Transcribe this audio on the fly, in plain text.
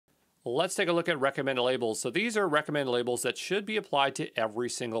Let's take a look at recommended labels. So these are recommended labels that should be applied to every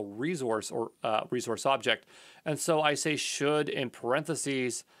single resource or resource object. And so I say should in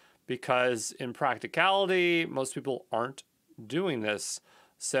parentheses because in practicality, most people aren't doing this.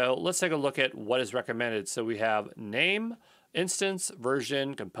 So let's take a look at what is recommended. So we have name, instance,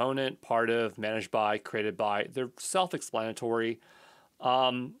 version, component, part of, managed by, created by. They're self-explanatory.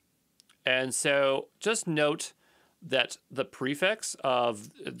 And so just note that the prefix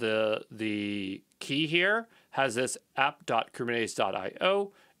of the key here has this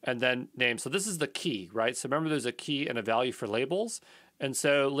app.kubernetes.io and then name. So this is the key, right? So remember there's a key and a value for labels. And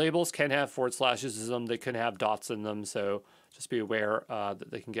so labels can have forward slashes in them. They can have dots in them. So just be aware that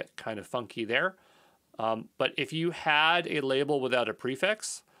they can get kind of funky there. But if you had a label without a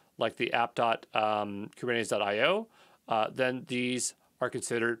prefix, like the app.kubernetes.io, then these are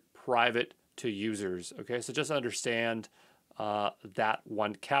considered private to users. Okay, so just understand that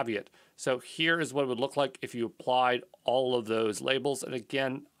one caveat. So here is what it would look like if you applied all of those labels. And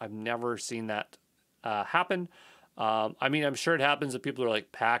again, I've never seen that happen. I mean, I'm sure it happens if people are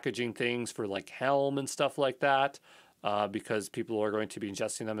like packaging things for like Helm and stuff like that, because people are going to be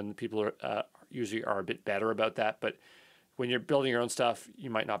ingesting them, and people are usually are a bit better about that. But when you're building your own stuff, you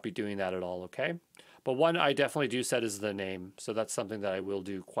might not be doing that at all. Okay, but one I definitely do set is the name. So that's something that I will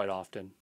do quite often.